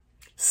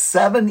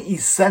7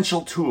 essential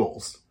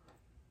tools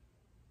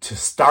to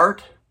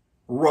start,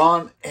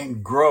 run,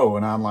 and grow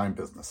an online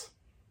business.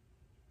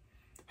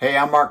 Hey,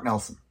 I'm Mark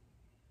Nelson,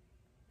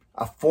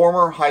 a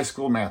former high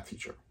school math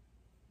teacher,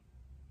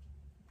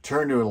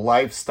 turned to a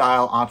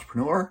lifestyle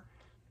entrepreneur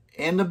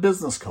and a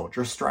business coach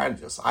or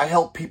strategist. I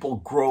help people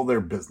grow their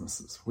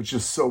businesses, which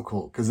is so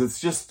cool because it's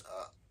just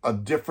a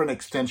different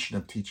extension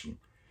of teaching.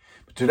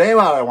 But today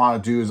what I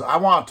want to do is I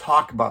want to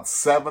talk about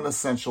 7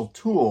 essential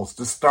tools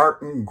to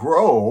start and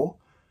grow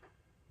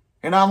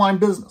an online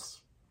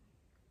business.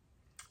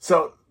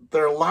 So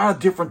there are a lot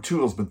of different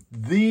tools, but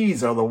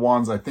these are the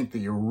ones I think that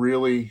you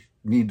really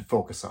need to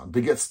focus on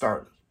to get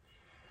started.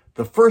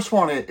 The first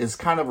one is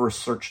kind of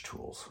research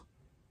tools.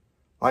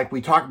 Like we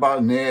talk about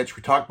a niche,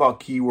 we talk about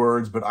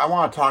keywords, but I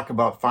want to talk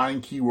about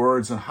finding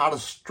keywords and how to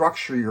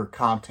structure your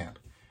content.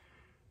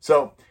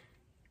 So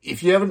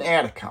if you have an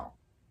ad account,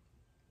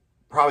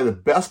 probably the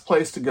best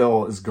place to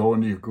go is go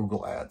into your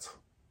Google Ads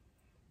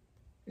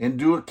and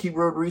do a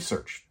keyword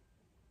research.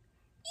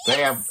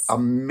 They have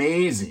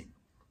amazing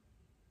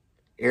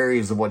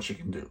areas of what you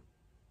can do.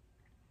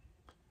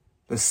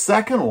 The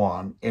second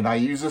one, and I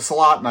use this a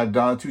lot and I've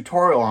done a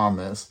tutorial on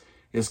this,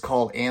 is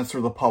called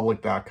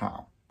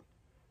answerthepublic.com.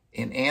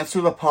 In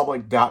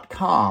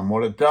answerthepublic.com,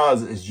 what it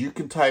does is you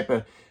can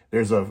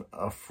there's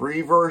a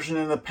free version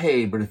and a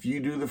paid, but if you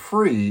do the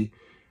free,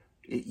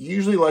 it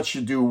usually lets you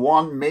do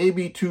 1,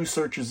 maybe 2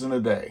 searches in a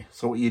day.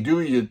 So what you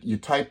do, you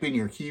type in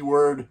your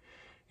keyword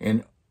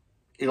and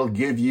it'll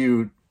give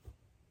you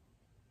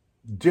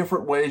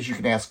different ways you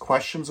can ask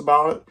questions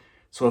about it.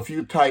 So if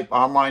you type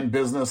online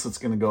business, it's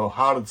going to go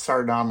how to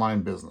start an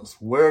online business,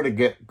 where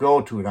to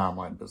go to an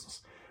online business,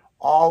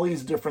 all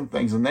these different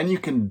things. And then you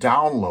can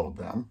download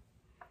them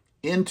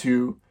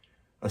into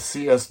a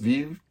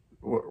CSV,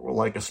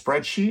 like a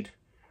spreadsheet,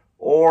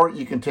 or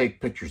you can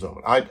take pictures of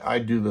it. I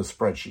do the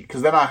spreadsheet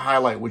because then I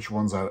highlight which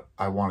ones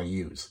I want to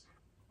use.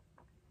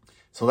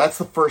 So that's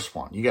the first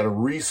one. You got to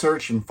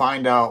research and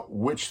find out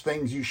which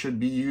things you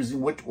should be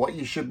using, what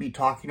you should be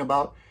talking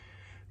about.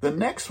 The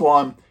next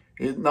one,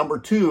 number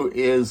 2,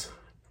 is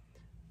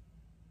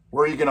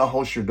where you're going to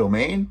host your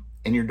domain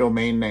and your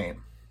domain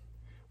name.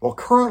 Well,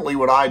 currently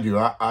what I do,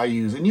 I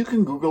use, and you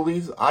can Google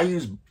these, I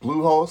use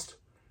Bluehost.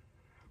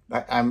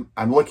 I'm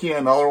looking at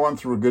another one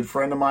through a good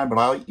friend of mine, but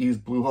I use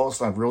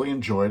Bluehost. I've really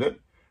enjoyed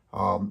it.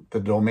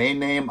 The domain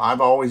name,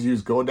 I've always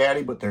used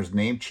GoDaddy, but there's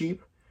Namecheap.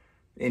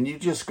 And you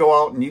just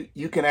go out and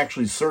you can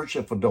actually search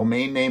if a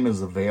domain name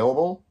is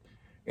available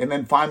and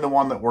then find the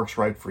one that works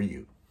right for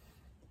you.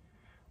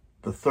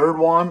 The third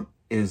one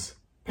is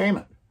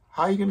payment.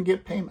 How are you going to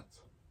get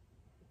payments?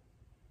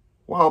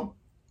 Well,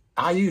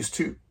 I use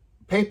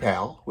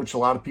PayPal, which a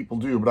lot of people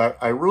do, but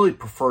I really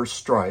prefer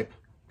Stripe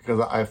because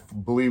I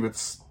believe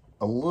it's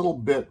a little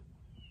bit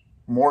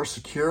more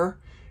secure.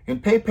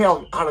 And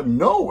PayPal, out of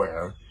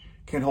nowhere,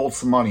 can hold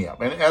some money up.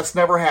 And that's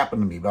never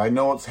happened to me, but I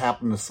know it's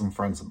happened to some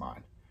friends of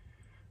mine.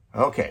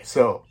 Okay,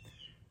 so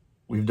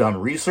we've done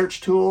research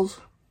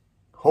tools,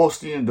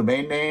 hosting and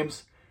domain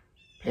names,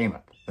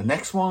 payment. The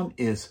next one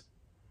is,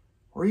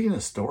 where are you going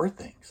to store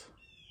things?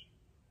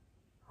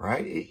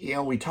 Right?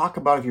 We talk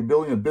about if you're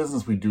building a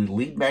business, we do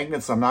lead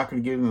magnets. I'm not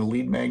going to get into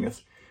lead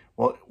magnets.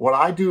 Well, what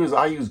I do is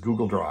I use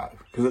Google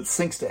Drive because it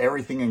syncs to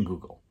everything in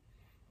Google.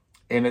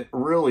 And it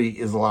really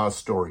is a lot of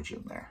storage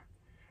in there.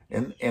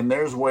 And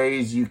there's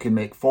ways you can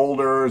make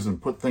folders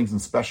and put things in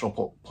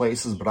special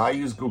places, but I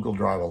use Google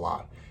Drive a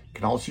lot. You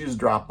can also use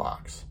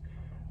Dropbox.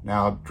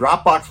 Now,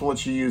 Dropbox will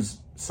let you use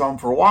some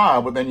for a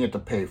while, but then you have to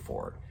pay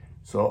for it.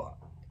 So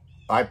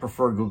I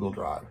prefer Google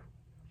Drive.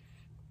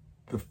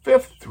 The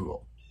 5th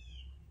tool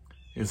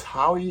is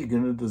how are you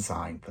going to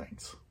design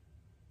things?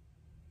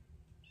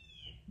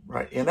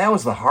 Right, and that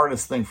was the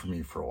hardest thing for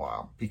me for a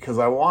while because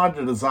I wanted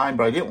to design,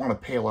 but I didn't want to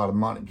pay a lot of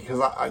money because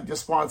I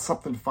just wanted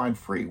something to find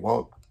free.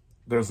 Well,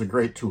 there's a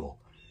great tool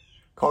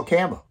called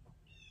Canva,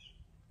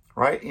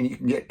 right? And you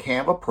can get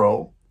Canva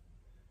Pro,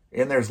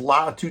 and there's a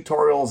lot of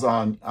tutorials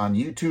on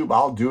YouTube.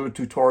 I'll do a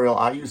tutorial.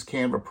 I use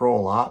Canva Pro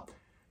a lot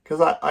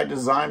because I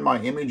design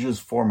my images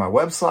for my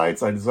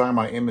websites. I design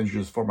my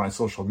images for my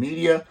social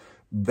media.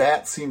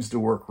 That seems to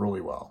work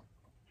really well.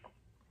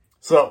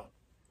 So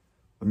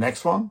the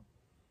next one,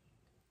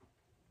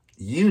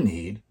 you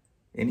need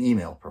an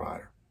email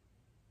provider.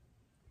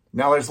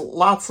 Now, there's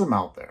lots of them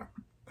out there.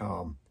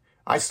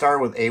 I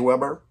started with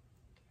Aweber,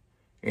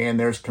 and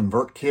there's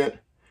ConvertKit.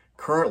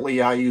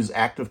 Currently, I use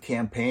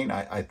ActiveCampaign.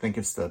 I think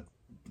it's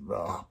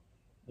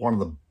one of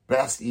the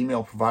best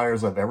email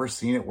providers I've ever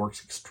seen. It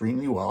works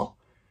extremely well.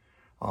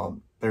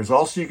 There's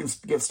also, you can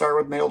get started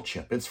with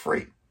MailChimp. It's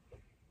free,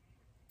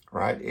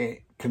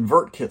 right?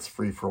 ConvertKit's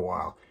free for a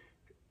while.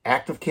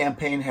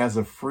 ActiveCampaign has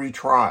a free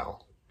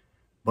trial.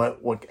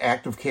 But what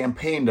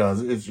ActiveCampaign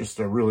does is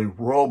just a really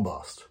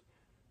robust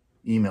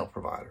email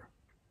provider.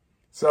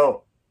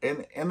 So,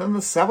 and then the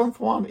 7th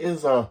one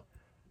is I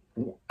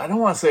don't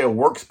want to say a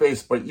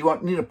workspace, but you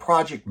need a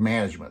project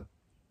management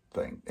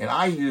thing. And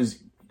I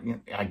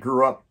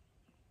grew up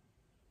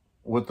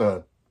with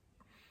a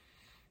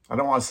I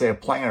don't want to say a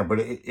planner, but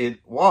it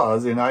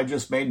was, and I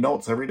just made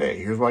notes every day.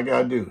 Here's what I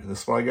got to do.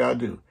 This is what I got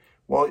to do.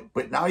 Well,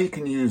 but now you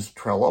can use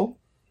Trello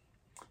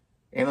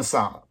and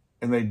Asana,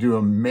 and they do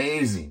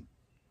amazing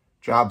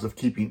jobs of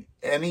keeping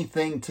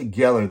anything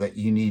together that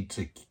you need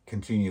to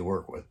continue to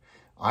work with.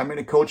 I'm in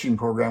a coaching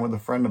program with a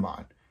friend of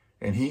mine,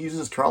 and he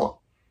uses Trello,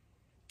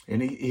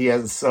 and he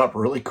has it set up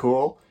really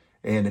cool.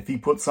 And if he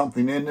puts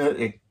something in it,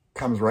 it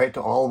comes right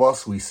to all of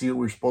us. We see what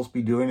we're supposed to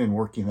be doing and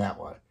working that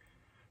way.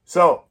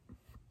 So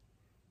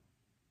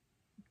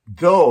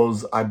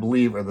those, I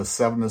believe, are the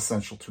 7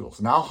 essential tools.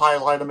 And I'll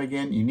highlight them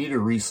again. You need a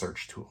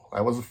research tool.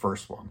 That was the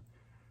first one.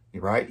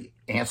 Right?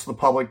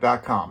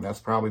 AnswerThePublic.com. That's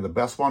probably the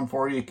best one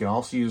for you. You can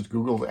also use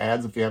Google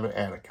Ads if you have an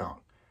ad account.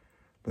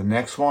 The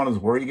next one is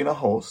where you're going to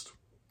host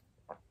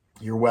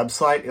your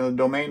website and a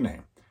domain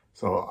name.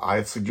 So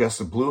I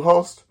suggested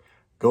Bluehost,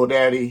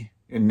 GoDaddy,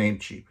 and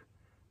Namecheap.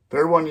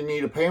 Third one, you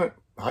need a payment.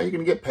 How are you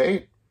going to get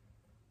paid?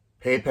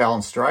 PayPal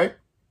and Stripe.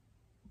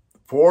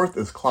 Fourth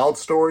is cloud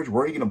storage.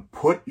 Where are you going to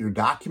put your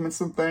documents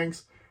and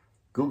things?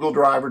 Google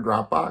Drive or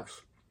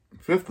Dropbox.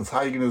 Fifth is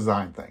how you can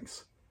design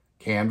things.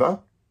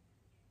 Canva.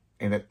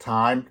 And at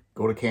time,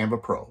 go to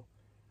Canva Pro.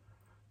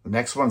 The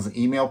next one is an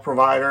email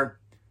provider.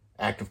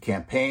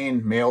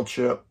 ActiveCampaign,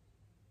 MailChimp,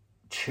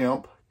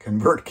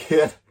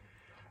 ConvertKit.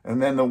 And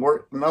then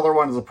another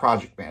one is a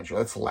project manager.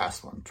 That's the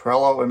last one.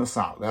 Trello and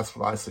Asana. That's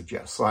what I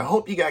suggest. So I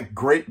hope you got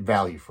great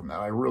value from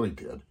that. I really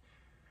did.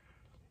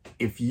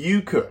 If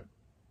you could,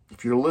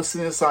 if you're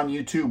listening to this on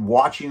YouTube,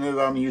 watching it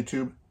on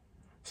YouTube,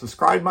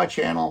 subscribe to my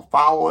channel,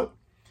 follow it.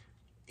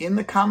 In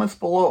the comments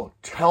below,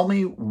 tell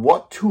me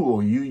what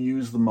tool you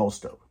use the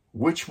most of.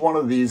 Which one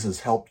of these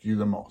has helped you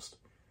the most?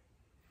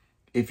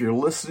 If you're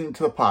listening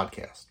to the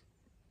podcast,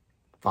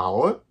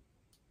 follow it.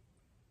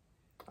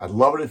 I'd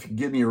love it if you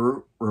give me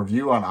a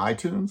review on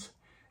iTunes.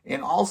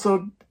 And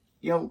also,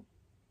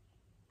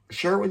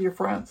 share it with your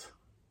friends.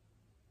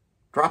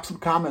 Drop some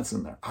comments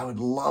in there. I would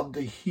love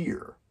to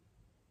hear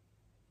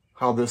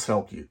how this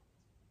helped you.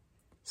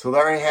 So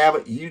there I have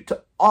it. You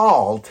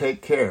all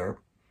take care.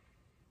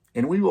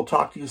 And we will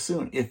talk to you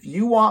soon. If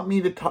you want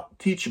me to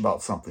teach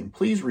about something,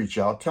 please reach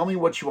out. Tell me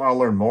what you want to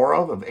learn more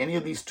of any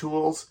of these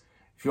tools.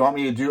 If you want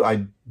me to do,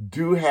 I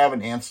do have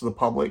an Answer the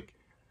Public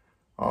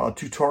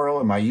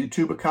tutorial in my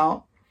YouTube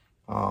account.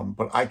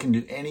 But I can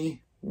do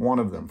any one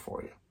of them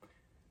for you.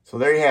 So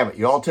there you have it.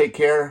 You all take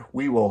care.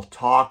 We will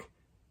talk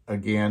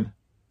again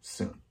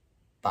soon.